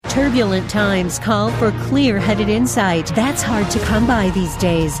Turbulent times call for clear-headed insight. That's hard to come by these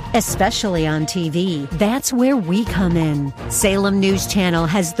days, especially on TV. That's where we come in. Salem News Channel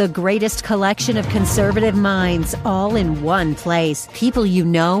has the greatest collection of conservative minds all in one place. People you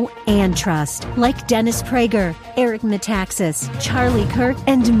know and trust, like Dennis Prager, Eric Metaxas, Charlie Kirk,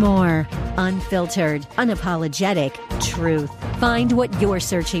 and more. Unfiltered, unapologetic truth. Find what you're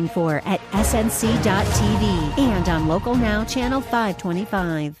searching for at snc.tv and on Local Now, Channel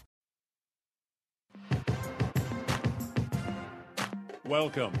 525.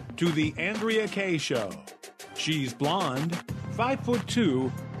 Welcome to the Andrea Kaye Show. She's blonde,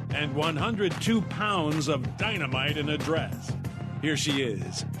 5'2", and 102 pounds of dynamite in a dress. Here she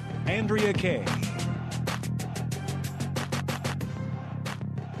is, Andrea Kaye.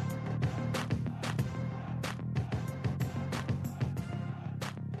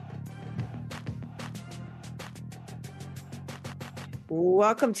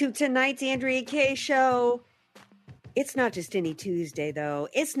 Welcome to tonight's Andrea Kaye Show. It's not just any Tuesday, though.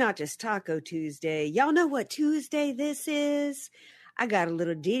 It's not just Taco Tuesday. Y'all know what Tuesday this is? I got a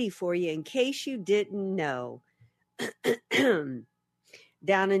little ditty for you in case you didn't know. Down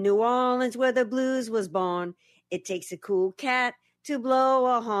in New Orleans where the blues was born, it takes a cool cat to blow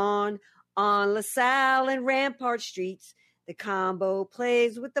a horn. On LaSalle and Rampart Streets, the combo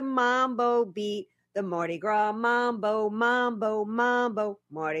plays with the mambo beat. The Mardi Gras mambo, mambo, mambo,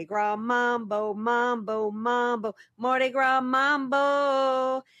 Mardi Gras mambo, mambo, mambo, Mardi Gras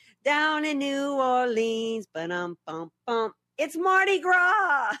mambo. Down in New Orleans, ba-dum-bum-bum. It's Mardi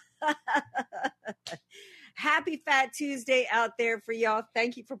Gras. Happy Fat Tuesday out there for y'all.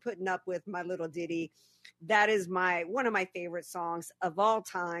 Thank you for putting up with my little ditty. That is one of my favorite songs of all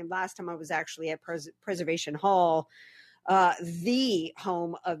time. Last time I was actually at Preservation Hall, the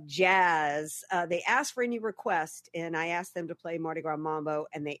home of jazz. They asked for any request, and I asked them to play Mardi Gras Mambo,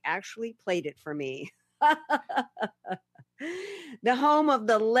 and they actually played it for me. The home of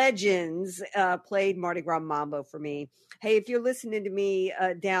the legends played Mardi Gras Mambo for me. Hey, if you're listening to me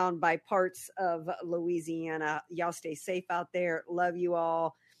down by parts of Louisiana, y'all stay safe out there. Love you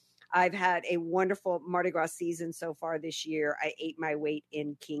all. I've had a wonderful Mardi Gras season so far this year. I ate my weight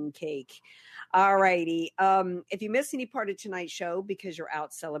in king cake. All righty. If you missed any part of tonight's show because you're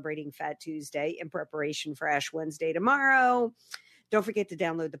out celebrating Fat Tuesday in preparation for Ash Wednesday tomorrow, don't forget to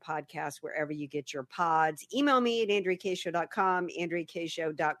download the podcast wherever you get your pods. Email me at AndreaKayeShow.com,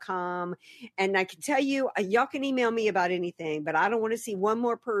 AndreaKayeShow.com. And I can tell you, y'all can email me about anything, but I don't want to see one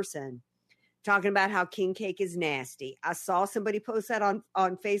more person talking about how king cake is nasty. I saw somebody post that on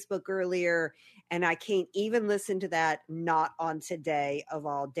Facebook earlier, and I can't even listen to that, not on today of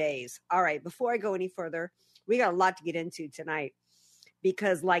all days. All right, before I go any further, we got a lot to get into tonight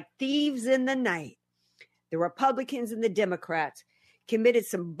because like thieves in the night, the Republicans and the Democrats committed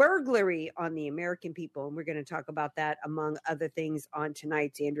some burglary on the American people, and we're going to talk about that among other things on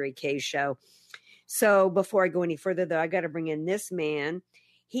tonight's Andrea Kaye Show. So before I go any further, though, I got to bring in this man.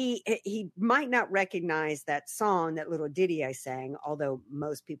 He might not recognize that song, that little ditty I sang, although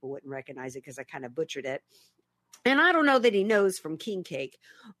most people wouldn't recognize it because I kind of butchered it. And I don't know that he knows from king cake,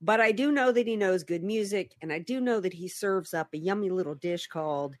 but I do know that he knows good music, and I do know that he serves up a yummy little dish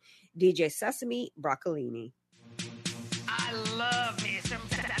called DJ Sesame Broccolini. I love me some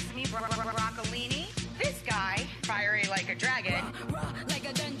sesame broccolini. This guy, fiery like a dragon, like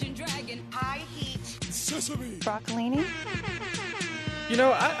a dungeon dragon, high heat Sesame broccolini. You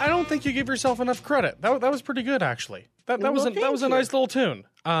know, I don't think you give yourself enough credit. That was pretty good, actually. That was a nice little tune.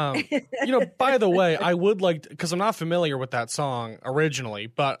 You know, by the way, I would like, because I'm not familiar with that song originally,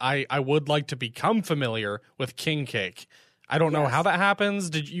 but I would like to become familiar with king cake. I don't know how that happens.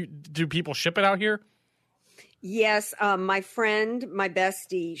 Do people ship it out here? Yes, my friend, my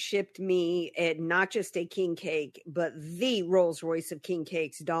bestie, shipped me not just a king cake, but the Rolls Royce of king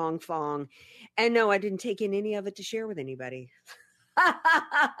cakes, Dong Fong. And no, I didn't take in any of it to share with anybody.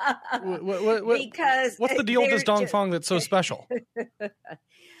 Because what's the deal with this Dong Fong that's so special?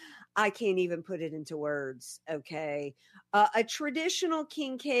 I can't even put it into words. Okay. A traditional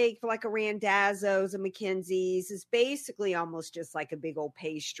king cake, like a Randazzo's, a McKenzie's, is basically almost just like a big old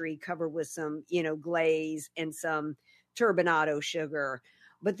pastry covered with some, glaze and some turbinado sugar.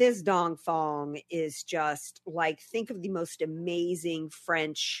 But this Dong Fong is just like, think of the most amazing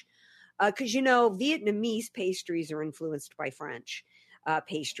French, because, Vietnamese pastries are influenced by French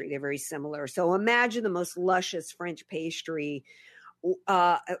pastry. They're very similar. So imagine the most luscious French pastry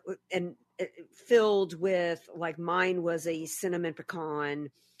and filled with, like mine was a cinnamon pecan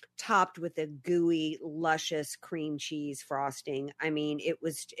topped with a gooey, luscious cream cheese frosting. I mean,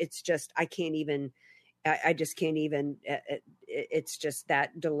 it's just, I can't even I just can't even, it's just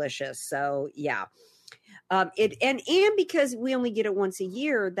that delicious. So yeah. And because we only get it once a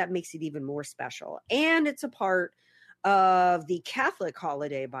year, that makes it even more special. And it's a part of the Catholic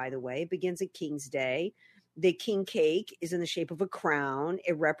holiday, by the way. It begins at King's Day. The king cake is in the shape of a crown.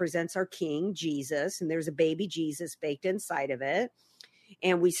 It represents our King, Jesus, and there's a baby Jesus baked inside of it.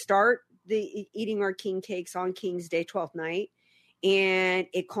 And we start eating our king cakes on King's Day, 12th night, and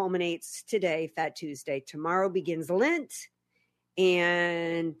it culminates today, Fat Tuesday. Tomorrow begins Lent,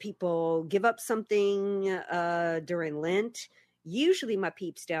 and people give up something during Lent. Usually my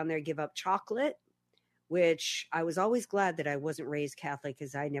peeps down there give up chocolate, which I was always glad that I wasn't raised Catholic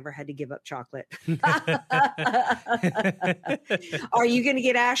because I never had to give up chocolate. Are you going to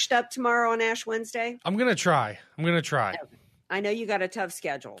get ashed up tomorrow on Ash Wednesday? I'm going to try. Okay. I know you got a tough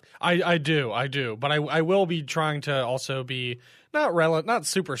schedule. I do. But I will be trying to also be not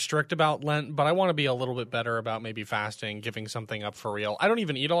super strict about Lent, but I want to be a little bit better about maybe fasting, giving something up for real. I don't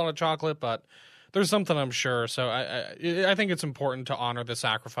even eat a lot of chocolate, but there's something I'm sure. So I think it's important to honor the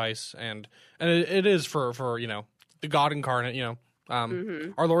sacrifice, and it is for the God incarnate, our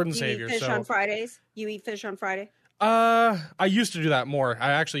Lord and Savior. You eat fish on Fridays? You eat fish on Friday? I used to do that more.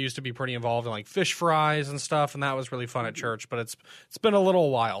 I actually used to be pretty involved in like fish fries and stuff, and that was really fun at church. But it's been a little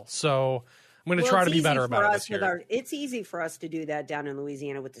while, so I'm going to try to be better about it this year. It's easy for us to do that down in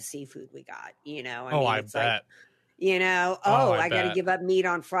Louisiana with the seafood we got. I bet. I got to give up meat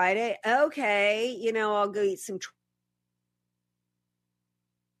on Friday. Okay, I'll go eat some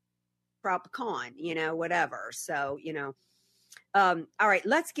Tropicon, whatever. So, all right,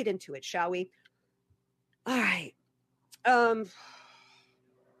 let's get into it, shall we? All right.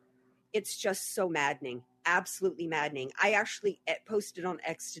 It's just so maddening. Absolutely maddening. I actually posted on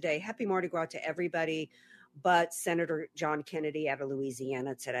X today, happy Mardi Gras to everybody but Senator John Kennedy out of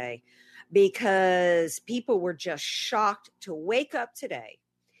Louisiana today, because people were just shocked to wake up today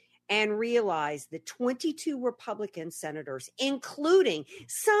and realize the 22 Republican senators, including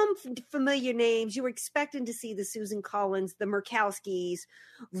some familiar names. You were expecting to see the Susan Collins, the Murkowskis,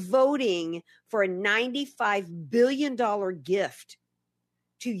 voting for a $95 billion gift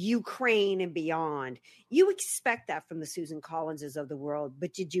to Ukraine and beyond. You expect that from the Susan Collinses of the world,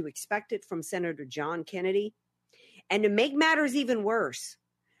 but did you expect it from Senator John Kennedy? And to make matters even worse,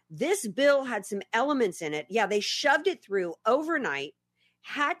 this bill had some elements in it. Yeah, they shoved it through overnight.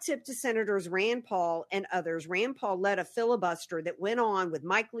 Hat tip to Senators Rand Paul and others. Rand Paul led a filibuster that went on with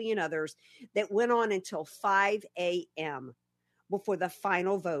Mike Lee and others that went on until 5 a.m. before the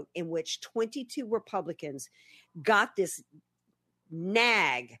final vote, in which 22 Republicans got this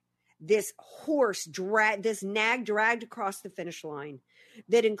nag dragged across the finish line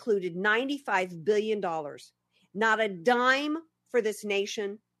that included $95 billion. Not a dime for this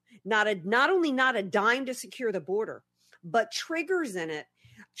nation, not a dime to secure the border, but triggers in it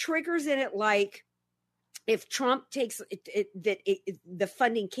like if Trump takes the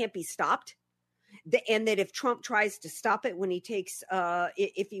funding can't be stopped, and that if Trump tries to stop it when he takes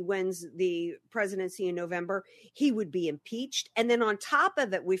if he wins the presidency in November, he would be impeached. And then on top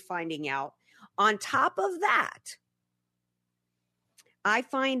of it, we're finding out, on top of that, I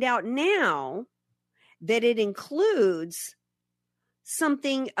find out now that it includes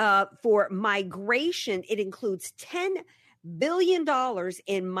something for migration. It includes $10 billion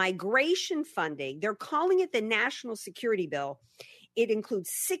in migration funding. They're calling it the National Security Bill. It includes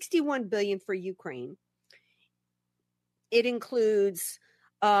 $61 billion for Ukraine. It includes,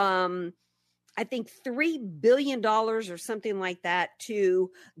 I think, $3 billion or something like that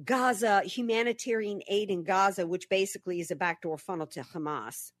to Gaza, humanitarian aid in Gaza, which basically is a backdoor funnel to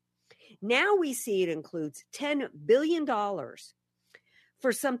Hamas. Now we see it includes $10 billion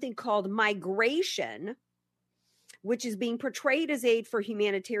for something called migration, which is being portrayed as aid for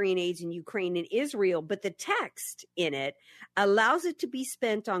humanitarian aids in Ukraine and Israel, but the text in it allows it to be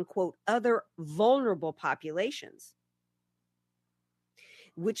spent on, quote, other vulnerable populations,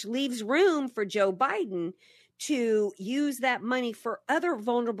 which leaves room for Joe Biden to use that money for other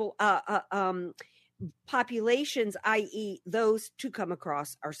vulnerable populations, i.e. those to come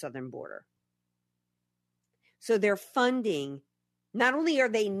across our southern border. So they're funding, not only are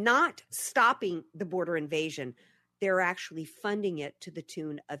they not stopping the border invasion, they're actually funding it to the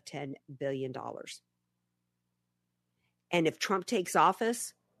tune of $10 billion. And if Trump takes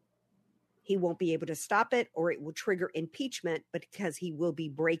office, he won't be able to stop it, or it will trigger impeachment because he will be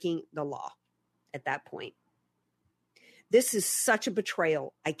breaking the law at that point. This is such a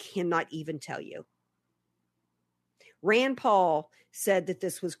betrayal, I cannot even tell you. Rand Paul said that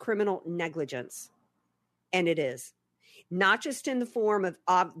this was criminal negligence, and it is. not just in the form of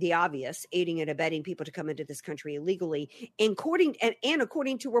the obvious, aiding and abetting people to come into this country illegally. And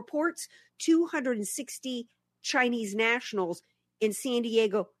according to reports, 260 Chinese nationals in San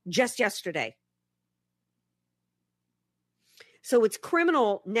Diego just yesterday. So it's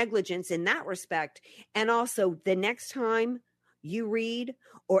criminal negligence in that respect. And also, the next time you read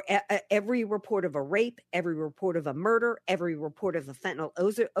or every report of a rape, every report of a murder, every report of a fentanyl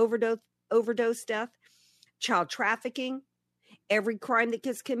overdose death, child trafficking, every crime that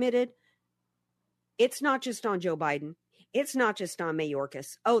gets committed, it's not just on Joe Biden. It's not just on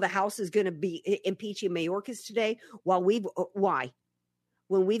Mayorkas. Oh, the House is going to be impeaching Mayorkas today. Why?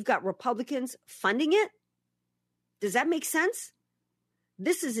 When we've got Republicans funding it? Does that make sense?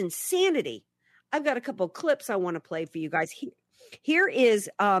 This is insanity. I've got a couple of clips I want to play for you guys. Here is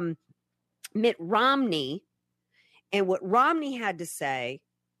Mitt Romney and what Romney had to say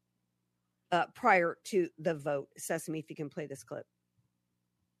prior to the vote. Sesame, if you can play this clip.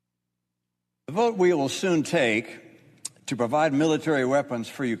 The vote we will soon take to provide military weapons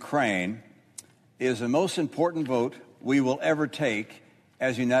for Ukraine is the most important vote we will ever take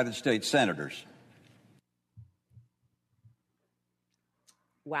as United States senators.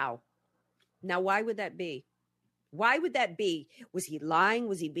 Wow. Now, why would that be? Why would that be? Was he lying?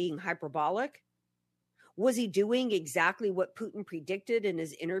 Was he being hyperbolic? Was he doing exactly what Putin predicted in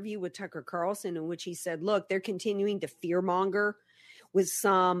his interview with Tucker Carlson, in which he said, look, they're continuing to fearmonger with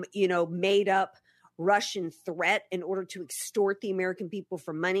some, made up Russian threat in order to extort the American people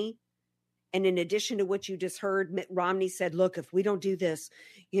for money? And in addition to what you just heard, Mitt Romney said, look, if we don't do this,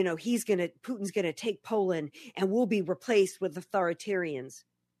 Putin's going to take Poland and we'll be replaced with authoritarians.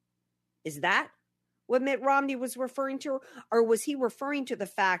 Is that what Mitt Romney was referring to? Or was he referring to the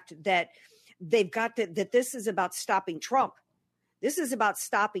fact that that this is about stopping Trump? This is about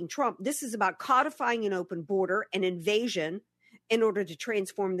stopping Trump. This is about codifying an open border, an invasion, in order to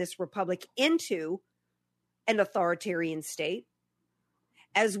transform this republic into an authoritarian state,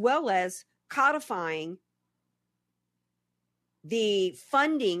 as well as codifying the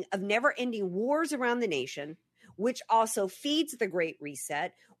funding of never-ending wars around the nation, which also feeds the Great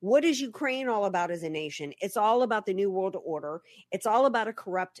Reset. What is Ukraine all about as a nation? It's all about the New World Order. It's all about a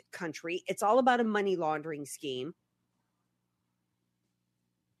corrupt country. It's all about a money laundering scheme.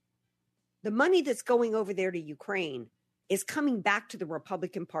 The money that's going over there to Ukraine is coming back to the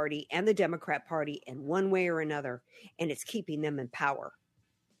Republican Party and the Democrat Party in one way or another, and it's keeping them in power.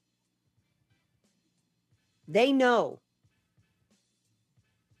 They know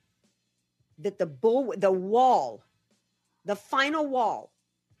that the final wall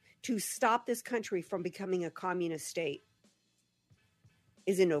to stop this country from becoming a communist state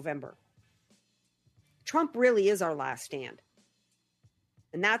is in November. Trump really is our last stand.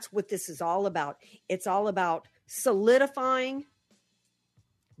 And that's what this is all about. It's all about solidifying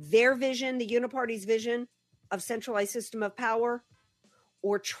their vision, the Uniparty's vision of centralized system of power,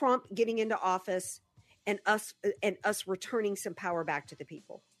 or Trump getting into office and us returning some power back to the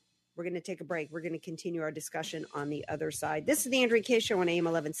people. We're going to take a break. We're going to continue our discussion on the other side. This is the Andrea Kaye Show on AM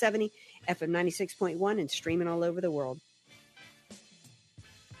 1170, FM 96.1, and streaming all over the world.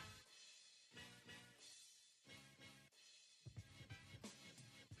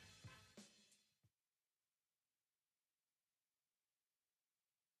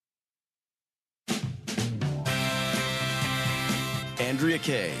 Andrea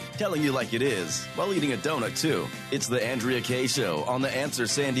Kaye, telling you like it is while eating a donut, too. It's the Andrea Kaye Show on The Answer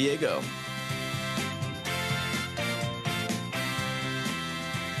San Diego.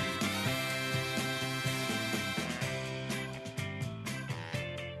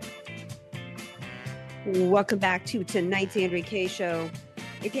 Welcome back to tonight's Andrea Kaye Show.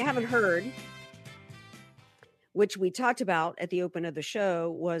 If you haven't heard, which we talked about at the open of the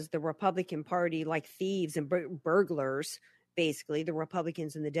show, was the Republican Party, like thieves and burglars. Basically, the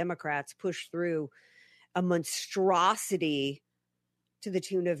Republicans and the Democrats pushed through a monstrosity to the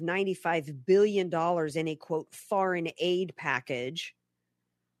tune of $95 billion in a, quote, foreign aid package.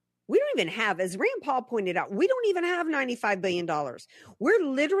 We don't even have, as Rand Paul pointed out, we don't even have $95 billion. We're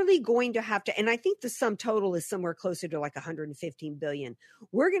literally going to have to, and I think the sum total is somewhere closer to like $115 billion.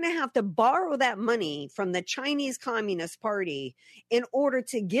 We're going to have to borrow that money from the Chinese Communist Party in order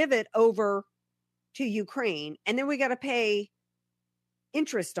to give it over to Ukraine, and then we got to pay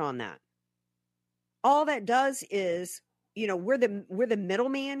interest on that. All that does is, we're the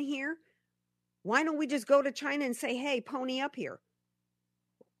middleman here. Why don't we just go to China and say, hey, pony up here?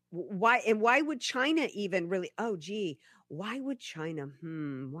 Why would China even really? Oh, gee, why would China?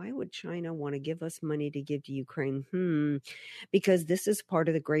 Why would China want to give us money to give to Ukraine? Because this is part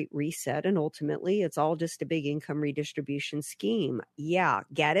of the Great Reset, and ultimately, it's all just a big income redistribution scheme. Yeah,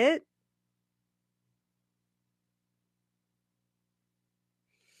 get it?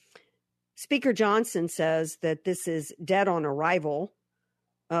 Speaker Johnson says that this is dead on arrival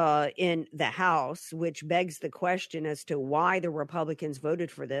in the House, which begs the question as to why the Republicans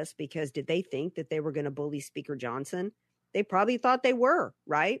voted for this, because did they think that they were going to bully Speaker Johnson? They probably thought they were,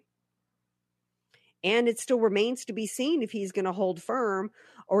 right? And it still remains to be seen if he's going to hold firm,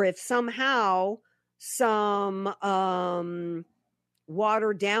 or if somehow some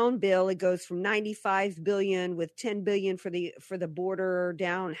watered down bill, it goes from $95 billion with $10 billion for the border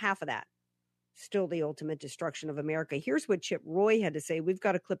down, half of that. Still the ultimate destruction of America. Here's what Chip Roy had to say. We've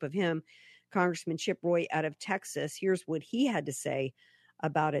got a clip of him, Congressman Chip Roy out of Texas. Here's what he had to say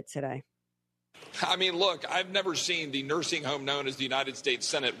about it today. I mean, look, I've never seen the nursing home known as the United States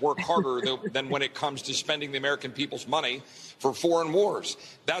Senate work harder than when it comes to spending the American people's money for foreign wars.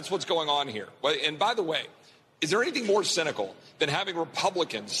 That's what's going on here. And by the way, is there anything more cynical than having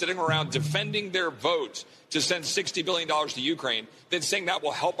Republicans sitting around defending their vote to send $60 billion to Ukraine than saying that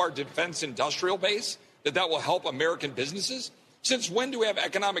will help our defense industrial base, that will help American businesses? Since when do we have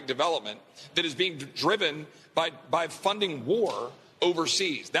economic development that is being driven by funding war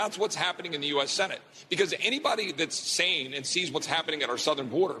overseas? That's what's happening in the U.S. Senate. Because anybody that's sane and sees what's happening at our southern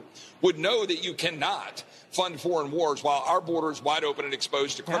border would know that you cannot fund foreign wars while our border is wide open and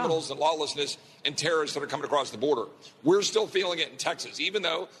exposed to criminals and lawlessness and terrorists that are coming across the border. We're still feeling it in Texas, even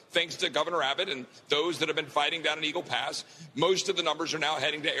though, thanks to Governor Abbott and those that have been fighting down in Eagle Pass, most of the numbers are now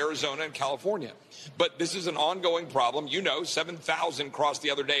heading to Arizona and California. But this is an ongoing problem. 7,000 crossed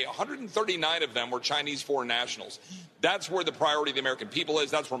the other day. 139 of them were Chinese foreign nationals. That's where the priority of the American people is.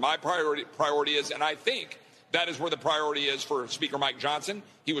 That's where my priority is. And I think that is where the priority is for Speaker Mike Johnson.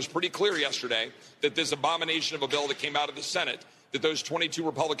 He was pretty clear yesterday that this abomination of a bill that came out of the Senate, that those 22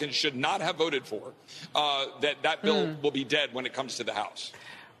 Republicans should not have voted for, that bill will be dead when it comes to the House.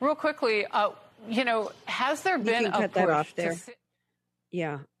 Real quickly, has there been a cut that push off there?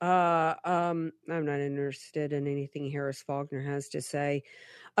 Yeah. I'm not interested in anything Harris Faulkner has to say.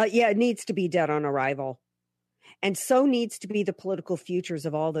 It needs to be dead on arrival. And so needs to be the political futures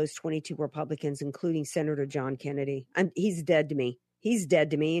of all those 22 Republicans, including Senator John Kennedy. He's dead to me. He's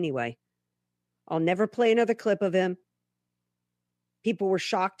dead to me anyway. I'll never play another clip of him. People were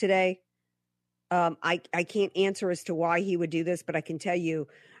shocked today. I can't answer as to why he would do this, but I can tell you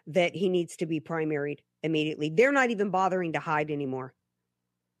that he needs to be primaried immediately. They're not even bothering to hide anymore.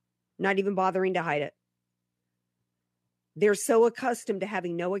 Not even bothering to hide it. They're so accustomed to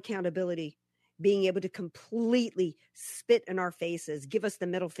having no accountability, being able to completely spit in our faces, give us the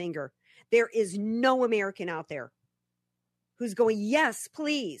middle finger. There is no American out there who's going, yes,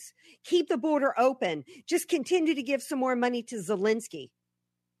 please, keep the border open. Just continue to give some more money to Zelensky.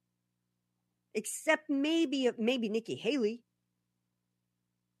 Except maybe Nikki Haley.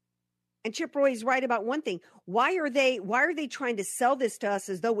 And Chip Roy is right about one thing. Why are they trying to sell this to us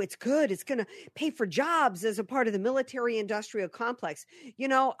as though it's good? It's going to pay for jobs as a part of the military-industrial complex.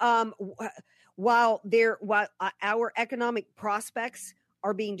 While our economic prospects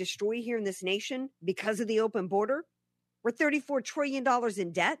are being destroyed here in this nation because of the open border, we're $34 trillion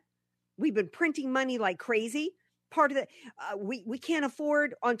in debt. We've been printing money like crazy. Part of the we can't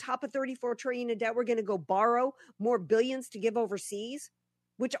afford, on top of $34 trillion in debt, we're going to go borrow more billions to give overseas,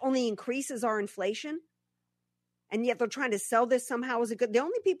 which only increases our inflation. And yet they're trying to sell this somehow as a good. The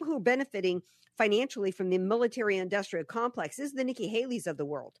only people who are benefiting financially from the military industrial complex is the Nikki Haley's of the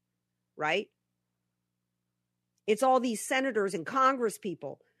world, right? It's all these senators and Congress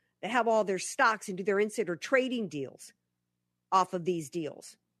people that have all their stocks and do their insider trading deals off of these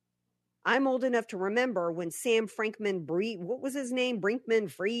deals. I'm old enough to remember when Sam Brinkman-Fried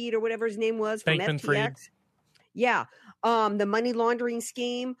or whatever his name was from FTX. Yeah. The money laundering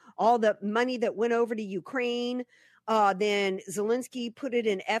scheme, all the money that went over to Ukraine. Then Zelensky put it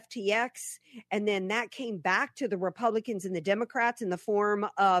in FTX. And then that came back to the Republicans and the Democrats in the form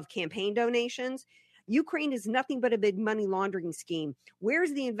of campaign donations. Ukraine is nothing but a big money laundering scheme.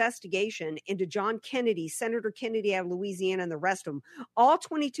 Where's the investigation into John Kennedy, Senator Kennedy out of Louisiana, and the rest of them? All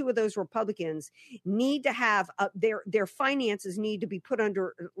 22 of those Republicans need to have their finances need to be put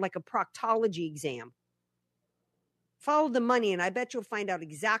under like a proctology exam. Follow the money, and I bet you'll find out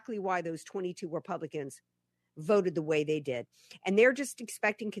exactly why those 22 Republicans voted the way they did. And they're just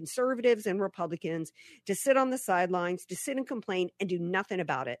expecting conservatives and Republicans to sit on the sidelines, to sit and complain and do nothing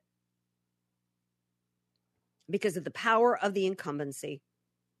about it, because of the power of the incumbency.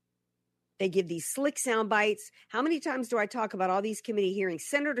 They give these slick sound bites. How many times do I talk about all these committee hearings?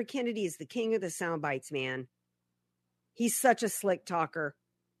 Senator Kennedy is the king of the sound bites, man. He's such a slick talker.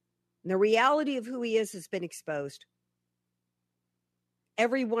 And the reality of who he is has been exposed.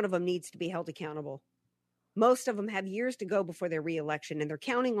 Every one of them needs to be held accountable. Most of them have years to go before their reelection, and they're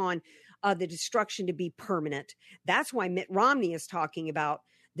counting on the destruction to be permanent. That's why Mitt Romney is talking about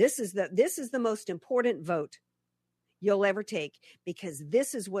this is the most important vote you'll ever take, because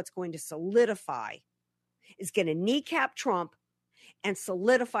this is what's going to solidify, is going to kneecap Trump and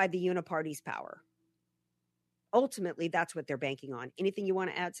solidify the uniparty's power. Ultimately, that's what they're banking on. Anything you want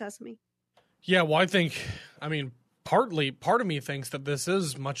to add, Sesame? Yeah, well, part of me thinks that this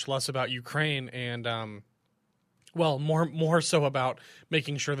is much less about Ukraine and, more so about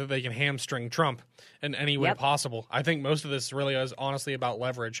making sure that they can hamstring Trump in any way possible. I think most of this really is honestly about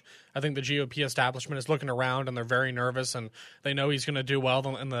leverage. I think the GOP establishment is looking around and they're very nervous, and they know he's going to do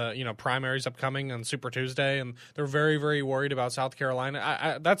well in the primaries upcoming on Super Tuesday, and they're very, very worried about South Carolina.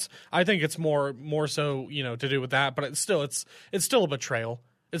 I think it's more so to do with that, but it's still a betrayal.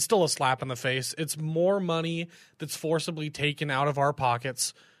 It's still a slap in the face. It's more money that's forcibly taken out of our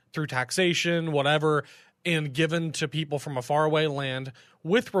pockets through taxation, whatever, and given to people from a faraway land,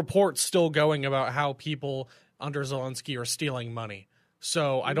 with reports still going about how people under Zelensky are stealing money.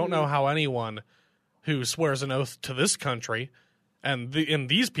 So I don't know how anyone who swears an oath to this country and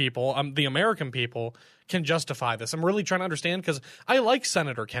these people, the American people, can justify this. I'm really trying to understand, because I like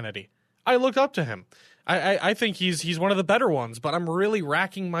Senator Kennedy. I looked up to him. I think he's one of the better ones, but I'm really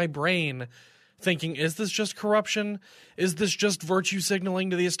racking my brain thinking, is this just corruption? Is this just virtue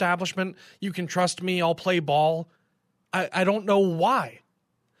signaling to the establishment? You can trust me, I'll play ball. I don't know why.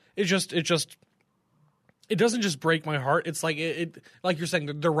 It doesn't just break my heart. It's like like you're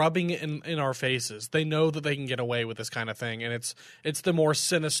saying, they're rubbing it in our faces. They know that they can get away with this kind of thing, and it's the more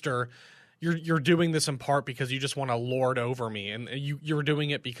sinister. You're doing this in part because you just want to lord over me, and you're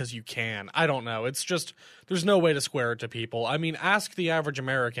doing it because you can. I don't know. It's just, there's no way to square it to people. I mean, ask the average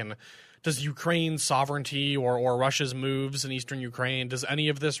American, does Ukraine's sovereignty or Russia's moves in eastern Ukraine, does any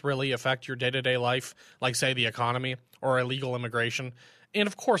of this really affect your day-to-day life, like, say, the economy or illegal immigration? And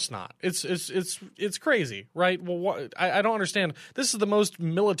of course not. It's crazy, right? Well, I don't understand. This is the most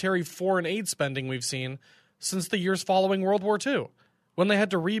military foreign aid spending we've seen since the years following World War II, when they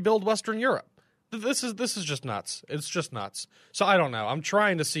had to rebuild Western Europe. This is just nuts. It's just nuts. So I don't know. I'm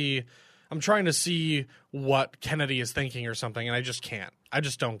trying to see what Kennedy is thinking or something, and I just can't. I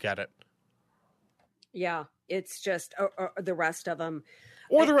just don't get it. Yeah, it's just the rest of them.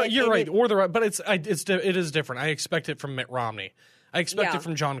 Or the you're right. Or the but it is different. I expect it from Mitt Romney. I expect it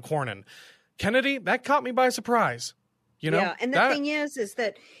from John Cornyn. Kennedy, that caught me by surprise. Yeah, and the thing is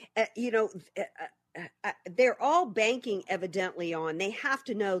that they're all banking evidently on. They have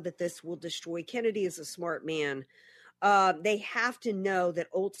to know that this will destroy. Kennedy is a smart man. They have to know that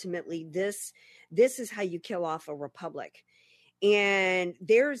ultimately this is how you kill off a republic. And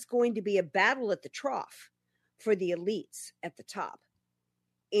there's going to be a battle at the trough for the elites at the top.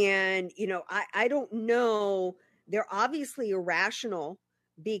 And, I don't know. They're obviously irrational,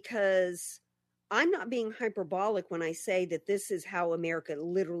 because I'm not being hyperbolic when I say that this is how America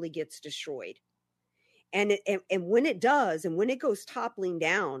literally gets destroyed. And when it does, and when it goes toppling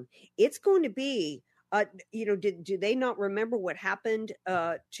down, it's going to be, do they not remember what happened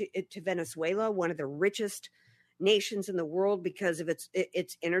to Venezuela, one of the richest nations in the world, because of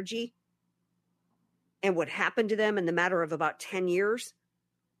its energy, and what happened to them in the matter of about 10 years?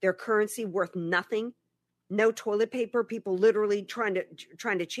 Their currency worth nothing, no toilet paper, people literally trying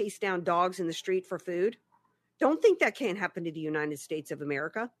to chase down dogs in the street for food. Don't think that can't happen to the United States of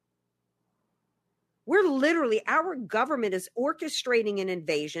America. We're literally, our government is orchestrating an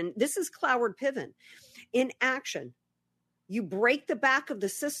invasion. This is Cloward Piven in action. You break the back of the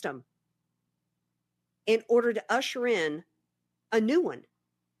system in order to usher in a new one.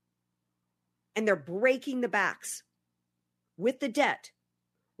 And they're breaking the backs with the debt,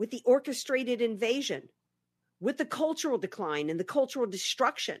 with the orchestrated invasion, with the cultural decline and the cultural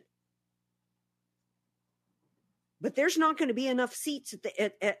destruction. But there's not going to be enough seats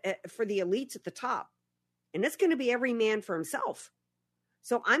for the elites at the top. And it's going to be every man for himself.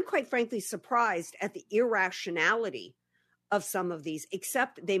 So I'm quite frankly surprised at the irrationality of some of these,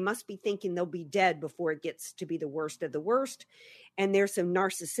 except they must be thinking they'll be dead before it gets to be the worst of the worst. And they're so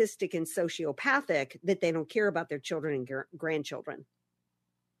narcissistic and sociopathic that they don't care about their children and grandchildren.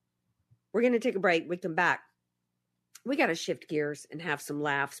 We're going to take a break. We come back. We got to shift gears and have some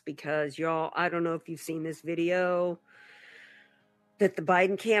laughs, because y'all, I don't know if you've seen this video that the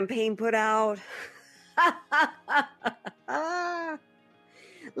Biden campaign put out.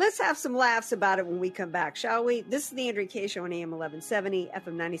 Let's have some laughs about it when we come back, shall we? This is the Andrea Kaye Show on AM 1170,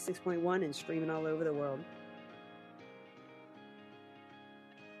 FM 96.1, and streaming all over the world.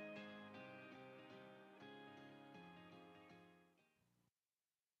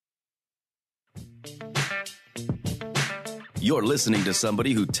 You're listening to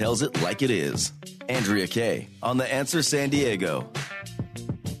somebody who tells it like it is. Andrea Kaye on The Answer San Diego.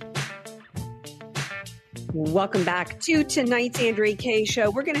 Welcome back to tonight's Andrea Kaye Show.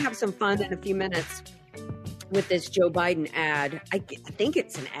 We're going to have some fun in a few minutes with this Joe Biden ad. I think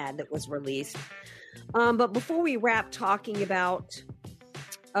it's an ad that was released. But before we wrap talking about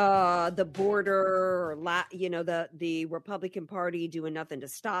the border, or the Republican Party doing nothing to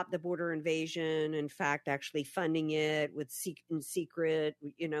stop the border invasion. In fact, actually funding it in secret,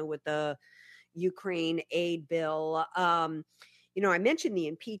 with the Ukraine aid bill. I mentioned the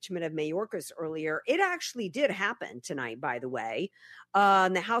impeachment of Mayorkas earlier. It actually did happen tonight, by the way.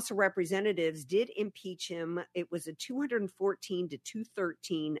 The House of Representatives did impeach him. It was a 214 to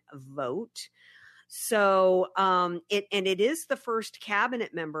 213 vote. So, it is the first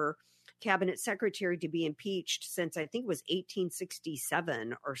cabinet secretary to be impeached since I think it was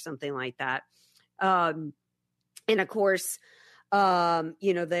 1867 or something like that. And of course, the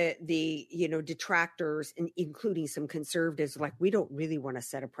detractors, including some conservatives, like, we don't really want to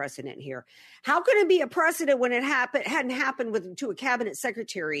set a precedent here. How can it be a precedent when it hadn't happened to a cabinet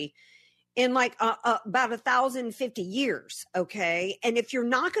secretary in about 1,050 years? Okay. And if you're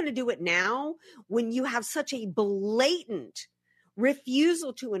not going to do it now, when you have such a blatant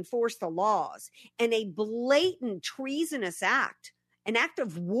refusal to enforce the laws and a blatant treasonous act, an act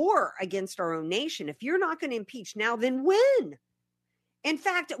of war against our own nation, if you're not going to impeach now, then when? In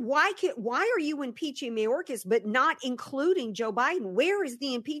fact, why are you impeaching Mayorkas but not including Joe Biden? Where is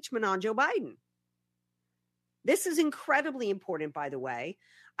the impeachment on Joe Biden? This is incredibly important, by the way.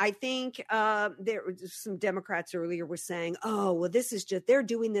 I think there were some Democrats earlier were saying, oh, well, they're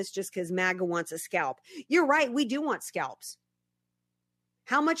doing this just because MAGA wants a scalp. You're right. We do want scalps.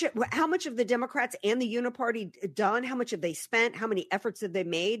 How much of the Democrats and the Uniparty done? How much have they spent? How many efforts have they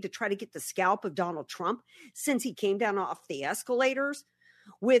made to try to get the scalp of Donald Trump since he came down off the escalators?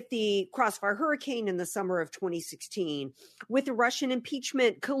 With the Crossfire Hurricane in the summer of 2016, with the Russian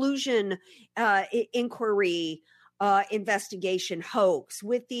impeachment collusion inquiry investigation hoax,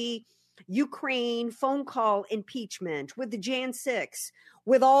 with the Ukraine phone call impeachment, with the Jan 6,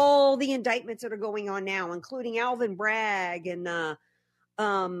 with all the indictments that are going on now, including Alvin Bragg and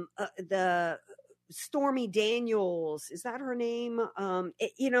the Stormy Daniels, is that her name?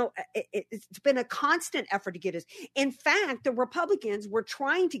 It's been a constant effort to get us. In fact, the Republicans were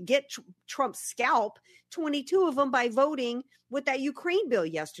trying to get Trump's scalp, 22 of them, by voting with that Ukraine bill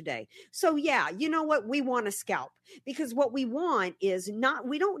yesterday. So yeah, you know what? We want a scalp, because what we want is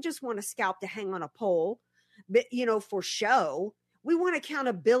we don't just want a scalp to hang on a pole, but, for show. We want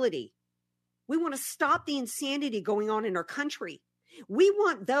accountability. We want to stop the insanity going on in our country. We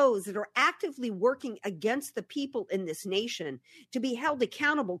want those that are actively working against the people in this nation to be held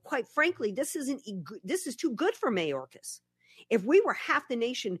accountable. Quite frankly, this is too good for Mayorkas. If we were half the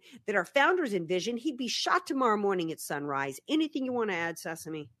nation that our founders envisioned, he'd be shot tomorrow morning at sunrise. Anything you want to add,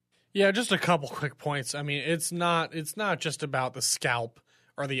 Sesame? Yeah, just a couple quick points. I mean, it's not just about the scalp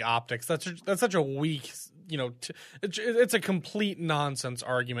or the optics. That's such a weak, it's a complete nonsense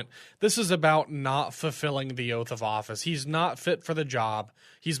argument. This is about not fulfilling the oath of office. He's not fit for the job.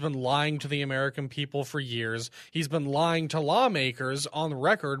 He's been lying to the American people for years. He's been lying to lawmakers on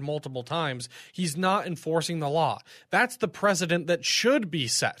record multiple times. He's not enforcing the law. That's the precedent that should be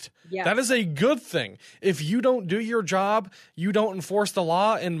set. Yes. That is a good thing. If you don't do your job, you don't enforce the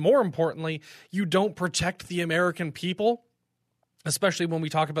law, and more importantly, you don't protect the American people, especially when we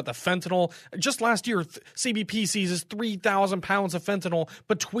talk about the fentanyl. Just last year, CBP seizes 3,000 pounds of fentanyl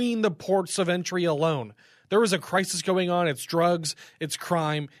between the ports of entry alone. There is a crisis going on. It's drugs, it's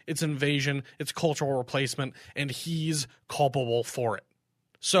crime, it's invasion, it's cultural replacement, and he's culpable for it.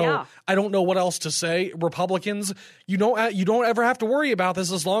 So yeah. I don't know what else to say. Republicans, you don't ever have to worry about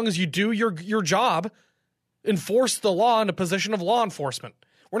this as long as you do your job, enforce the law in a position of law enforcement.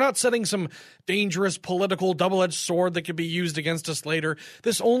 We're not setting some dangerous political double-edged sword that could be used against us later.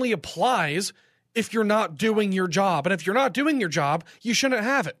 This only applies if you're not doing your job. And if you're not doing your job, you shouldn't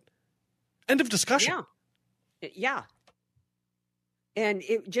have it. End of discussion. Yeah. And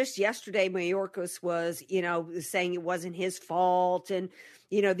just yesterday, Mayorkas was, saying it wasn't his fault and,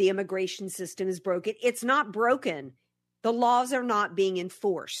 the immigration system is broken. It's not broken. The laws are not being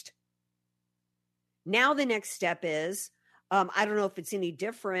enforced. Now the next step is I don't know if it's any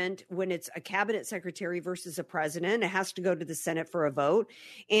different when it's a cabinet secretary versus a president. It has to go to the Senate for a vote.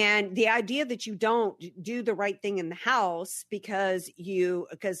 And the idea that you don't do the right thing in the House because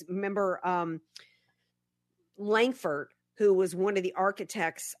remember, Langford, who was one of the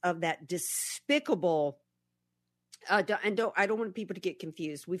architects of that despicable, I don't want people to get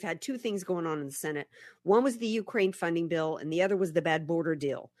confused. We've had two things going on in the Senate. One was the Ukraine funding bill, and the other was the bad border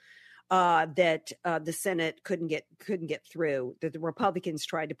deal. That the Senate couldn't get through, that the Republicans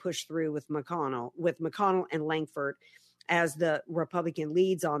tried to push through with McConnell and Langford as the Republican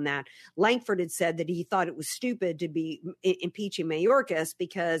leads on that. Langford had said that he thought it was stupid to be impeaching Mayorkas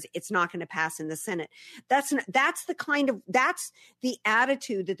because it's not going to pass in the Senate. That's the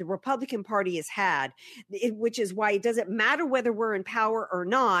attitude that the Republican Party has had, which is why it doesn't matter whether we're in power or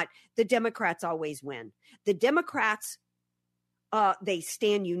not. The Democrats always win. The Democrats, they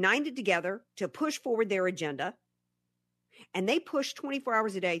stand united together to push forward their agenda, and they push 24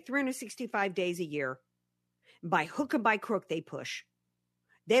 hours a day, 365 days a year. By hook and by crook, they push.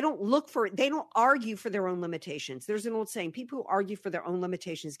 They don't argue for their own limitations. There's an old saying, people who argue for their own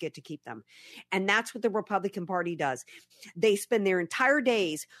limitations get to keep them. And that's what the Republican Party does. They spend their entire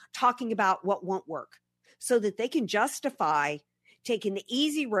days talking about what won't work so that they can justify taking the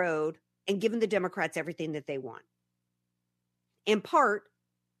easy road and giving the Democrats everything that they want. In part,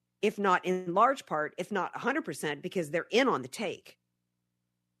 if not in large part, if not 100%, because they're in on the take.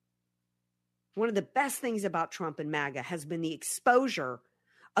 One of the best things about Trump and MAGA has been the exposure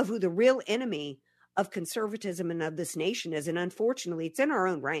of who the real enemy of conservatism and of this nation is. And unfortunately, it's in our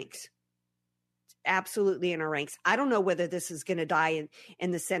own ranks. It's absolutely in our ranks. I don't know whether this is going to die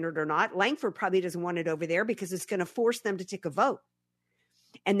in the Senate or not. Langford probably doesn't want it over there because it's going to force them to take a vote.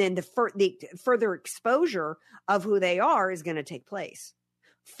 And then the further exposure of who they are is going to take place.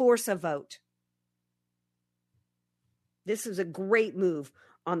 Force a vote. This is a great move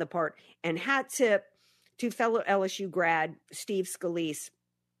on the part. And hat tip to fellow LSU grad Steve Scalise.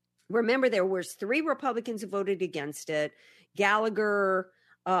 Remember, there was 3 Republicans who voted against it. Gallagher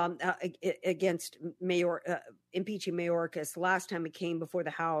against impeaching Mayorkas. Last time it came before the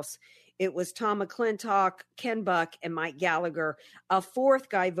House, it was Tom McClintock, Ken Buck, and Mike Gallagher. A 4th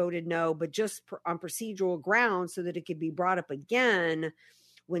guy voted no, but just on procedural grounds so that it could be brought up again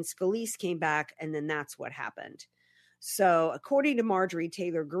when Scalise came back, and then that's what happened. So according to Marjorie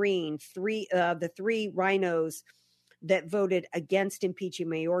Taylor Greene, the 3 rhinos that voted against impeaching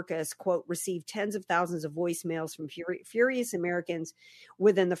Mayorkas, quote, received tens of thousands of voicemails from furious Americans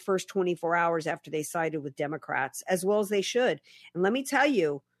within the first 24 hours after they sided with Democrats, as well as they should. And let me tell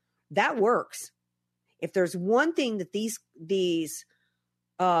you, that works. If there's one thing that these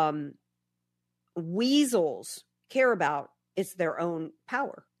weasels care about, it's their own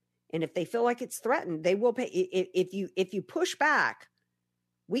power. And if they feel like it's threatened, they will pay. If you push back,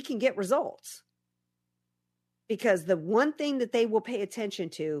 we can get results. Because the one thing that they will pay attention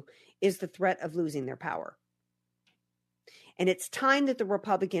to is the threat of losing their power. And it's time that the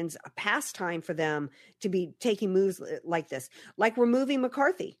Republicans, past time for them to be taking moves like this, like removing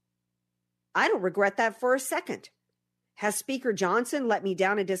McCarthy. I don't regret that for a second. Has Speaker Johnson let me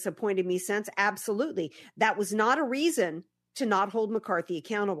down and disappointed me since? Absolutely. That was not a reason to not hold McCarthy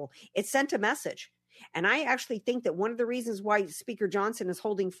accountable. It sent a message. And I actually think that one of the reasons why Speaker Johnson is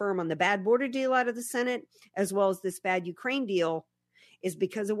holding firm on the bad border deal out of the Senate, as well as this bad Ukraine deal, is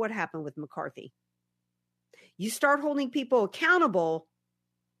because of what happened with McCarthy. You start holding people accountable,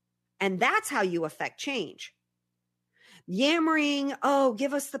 and that's how you affect change. Yammering, oh,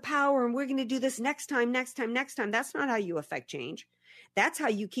 give us the power, and we're going to do this next time. That's not how you affect change. That's how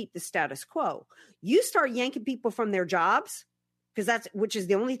you keep the status quo. You start yanking people from their jobs, which is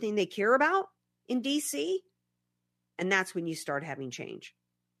the only thing they care about in DC, and that's when you start having change.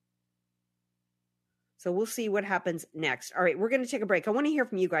 So we'll see what happens next. All right, we're going to take a break. I want to hear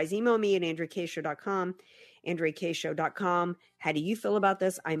from you guys. Email me at AndreaKayeShow.com, AndreaKayeShow.com. How do you feel about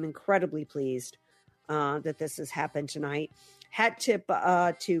this? I'm incredibly pleased that this has happened tonight. Hat tip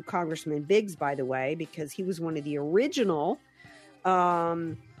to Congressman Biggs, by the way, because he was one of the original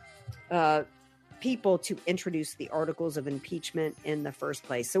people to introduce the articles of impeachment in the first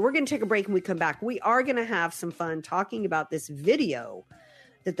place. So we're going to take a break. When we come back, we are going to have some fun talking about this video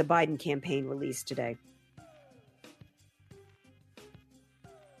that the Biden campaign released today.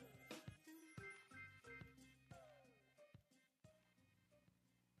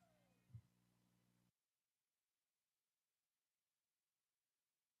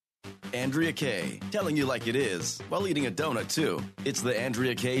 Andrea Kaye, telling you like it is, while eating a donut, too. It's the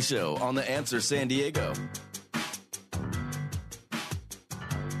Andrea Kaye Show on The Answer San Diego.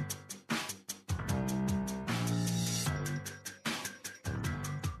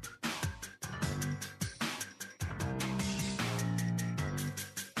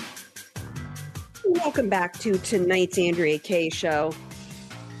 Welcome back to tonight's Andrea Kaye show.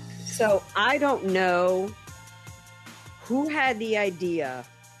 So I don't know who had the idea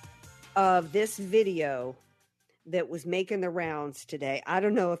of this video that was making the rounds today. I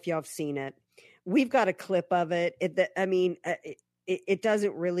don't know if y'all have seen it. We've got a clip of it. It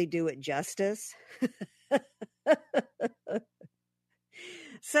doesn't really do it justice.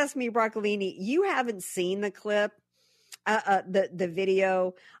 Sesame Broccolini, you haven't seen the clip. The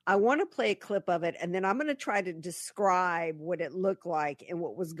video. I want to play a clip of it, and then I'm going to try to describe what it looked like and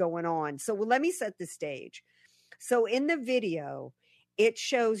what was going on. So let me set the stage. So in the video, it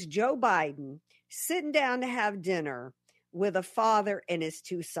shows Joe Biden sitting down to have dinner with a father and his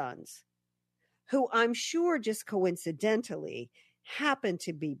two sons, who I'm sure just coincidentally happen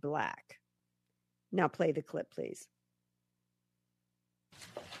to be black. Now play the clip, please.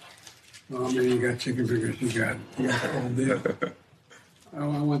 Well, I mean, you got chicken fingers, you got the whole deal. I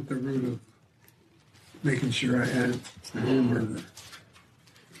want the root of making sure I had the hamburger.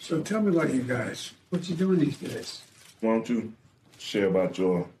 So tell me about you guys. What you doing these days? Why don't you share about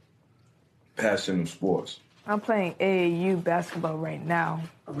your passion in sports? I'm playing AAU basketball right now.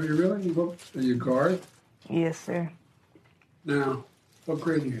 Oh, you really? Are you guard? Yes, sir. Now, what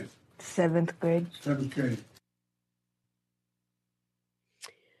grade are you in? 7th grade. 7th grade.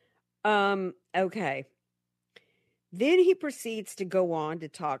 Okay. Then he proceeds to go on to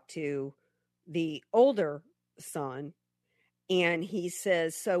talk to the older son, and he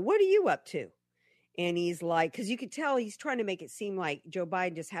says, so what are you up to? And he's like, because you could tell he's trying to make it seem like Joe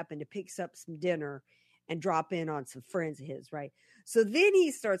Biden just happened to pick up some dinner and drop in on some friends of his, right? So then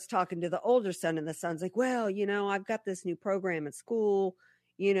he starts talking to the older son, and the son's like, well, I've got this new program at school.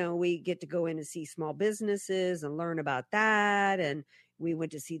 We get to go in and see small businesses and learn about that. And we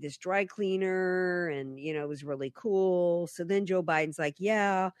went to see this dry cleaner, and, it was really cool. So then Joe Biden's like,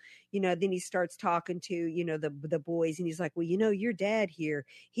 yeah, then he starts talking to, the boys, and he's like, well, your dad here,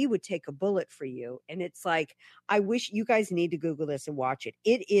 he would take a bullet for you. And it's like, I wish you guys need to Google this and watch it.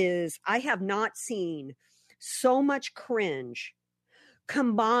 It is, I have not seen so much cringe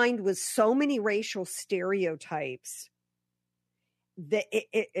combined with so many racial stereotypes that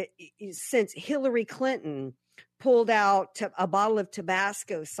since Hillary Clinton pulled out a bottle of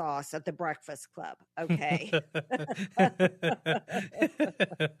Tabasco sauce at the Breakfast Club. Okay.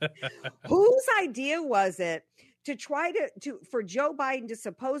 Whose idea was it to try for Joe Biden to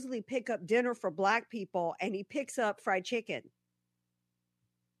supposedly pick up dinner for black people, and he picks up fried chicken?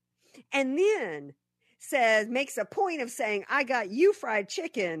 And then makes a point of saying, I got you fried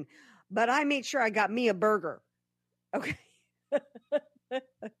chicken, but I made sure I got me a burger. Okay.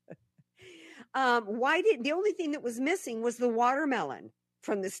 The only thing that was missing was the watermelon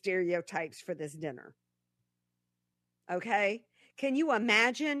from the stereotypes for this dinner. Okay. Can you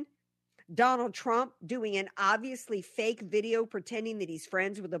imagine Donald Trump doing an obviously fake video pretending that he's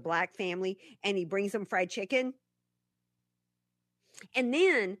friends with a black family, and he brings them fried chicken? And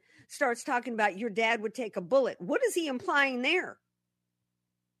then starts talking about your dad would take a bullet. What is he implying there?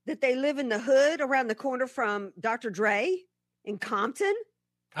 That they live in the hood around the corner from Dr. Dre in Compton?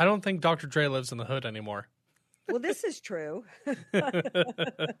 I don't think Dr. Dre lives in the hood anymore. Well, this is true.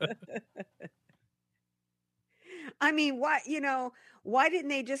 I mean, why didn't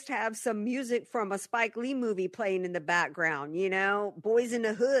they just have some music from a Spike Lee movie playing in the background? Boys in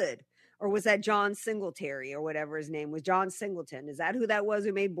the Hood. Or was that John Singletary or whatever his name was? John Singleton. Is that who that was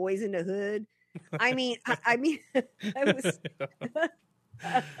who made Boys in the Hood? I mean, it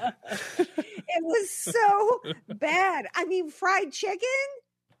was so bad. I mean, fried chicken?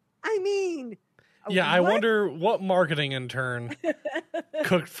 Yeah, I wonder what marketing intern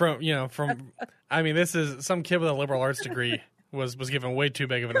cooked from, this is some kid with a liberal arts degree was given way too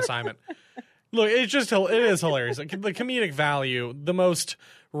big of an assignment. Look, it is hilarious. Like, the comedic value, the most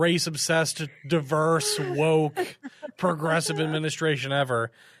race-obsessed, diverse, woke, progressive administration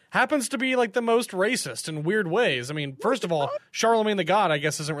ever happens to be like the most racist in weird ways. I mean, first of all, Charlemagne the God, I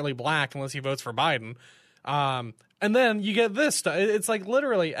guess, isn't really black unless he votes for Biden. And then you get this stuff. It's like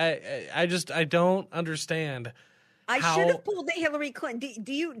literally, I don't understand. I should have pulled the Hillary Clinton.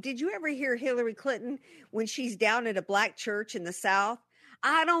 Did you ever hear Hillary Clinton when she's down at a black church in the South?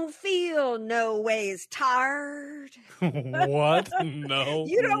 I don't feel no ways tired. What? No.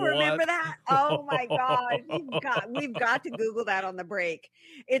 You don't remember that? Oh my God. We've got to Google that on the break.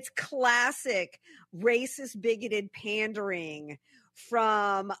 It's classic racist, bigoted pandering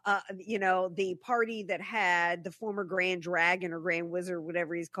from, the party that had the former Grand Dragon or Grand Wizard,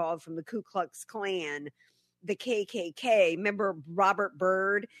 whatever he's called, from the Ku Klux Klan, the KKK. Remember Robert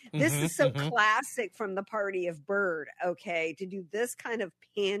Byrd? This is so classic from the party of Byrd, okay, to do this kind of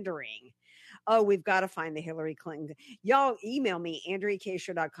pandering. Oh, we've got to find the Hillary Clinton. Y'all email me,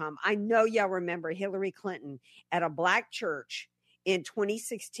 AndreaKayshow.com. I know y'all remember Hillary Clinton at a black church in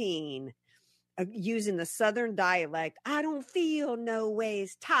 2016 using the Southern dialect. I don't feel no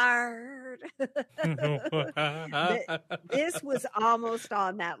ways tired. This was almost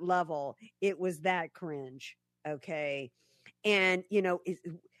on that level. It was that cringe. Okay. And,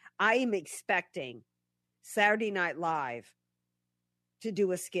 I am expecting Saturday Night Live to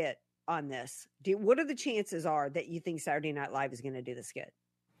do a skit on this. What are the chances are that you think Saturday Night Live is going to do the skit?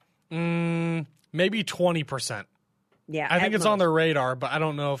 Maybe 20%. Yeah. I think it's on their radar, but I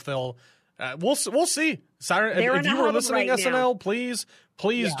don't know if they'll. We'll see. Saturday, if you were listening, right SNL, now. please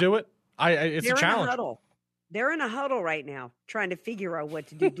do it. It's a challenge. They're in a huddle right now, trying to figure out what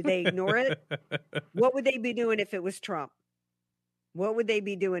to do. Do they ignore it? What would they be doing if it was Trump? What would they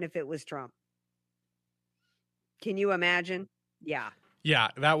be doing if it was Trump? Can you imagine? Yeah. Yeah,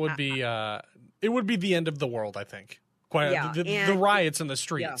 that would be. It would be the end of the world, I think. The riots in the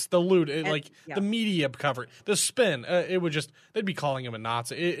streets, the loot, the media cover, the spin. It would they'd be calling him a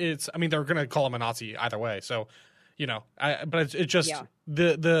Nazi. They're going to call him a Nazi either way. So, but it's just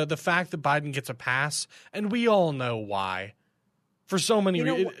the fact that Biden gets a pass, and we all know why. For so many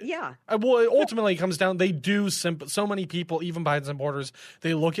reasons. Well, it ultimately comes down, they do so many people, even Biden supporters,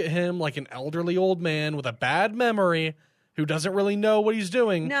 they look at him like an elderly old man with a bad memory who doesn't really know what he's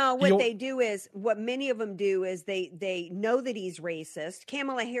doing. No, what many of them do is they know that he's racist.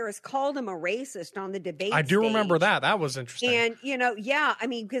 Kamala Harris called him a racist on the debate I do stage. remember that. That was interesting. And,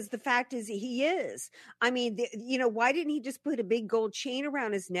 because the fact is he is. Why didn't he just put a big gold chain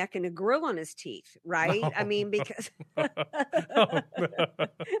around his neck and a grill on his teeth, right? No. Because... No.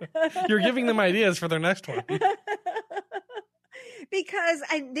 You're giving them ideas for their next one. Because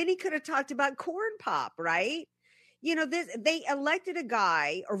then he could have talked about corn pop, right? They elected a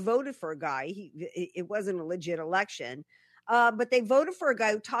guy or voted for a guy. It wasn't a legit election, but they voted for a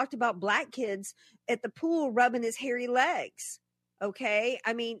guy who talked about black kids at the pool rubbing his hairy legs. Okay.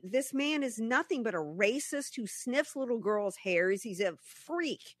 This man is nothing but a racist who sniffs little girls' hairs. He's a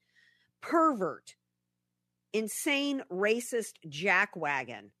freak, pervert, insane, racist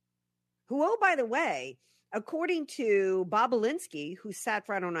jackwagon who, oh, by the way, according to Bob Alinsky, who sat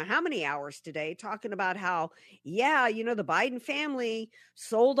for I don't know how many hours today talking about how, the Biden family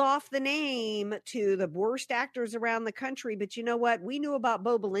sold off the name to the worst actors around the country. But you know what? We knew about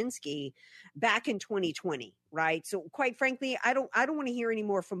Bob Alinsky back in 2020, right? So quite frankly, I don't want to hear any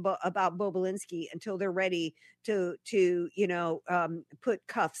more about Bob Alinsky until they're ready to put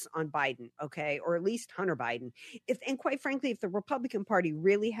cuffs on Biden, okay, or at least Hunter Biden. And quite frankly, if the Republican Party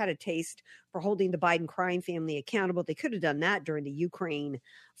really had a taste for holding the Biden crime family accountable, they could have done that during the Ukraine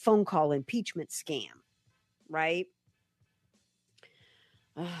phone call impeachment scam, right?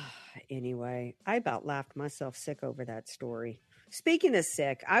 Anyway, I about laughed myself sick over that story. Speaking of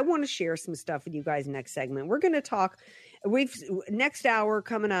sick, I want to share some stuff with you guys next segment. We're going to talk. Next hour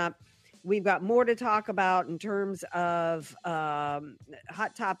coming up. We've got more to talk about in terms of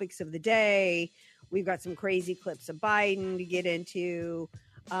hot topics of the day. We've got some crazy clips of Biden to get into.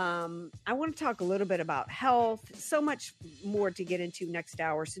 I want to talk a little bit about health. So much more to get into next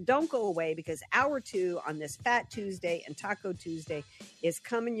hour. So don't go away, because hour 2 on this Fat Tuesday and Taco Tuesday is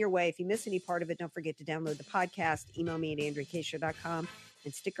coming your way. If you miss any part of it, don't forget to download the podcast. Email me at AndreaKayshow.com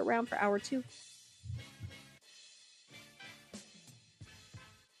and stick around for hour 2.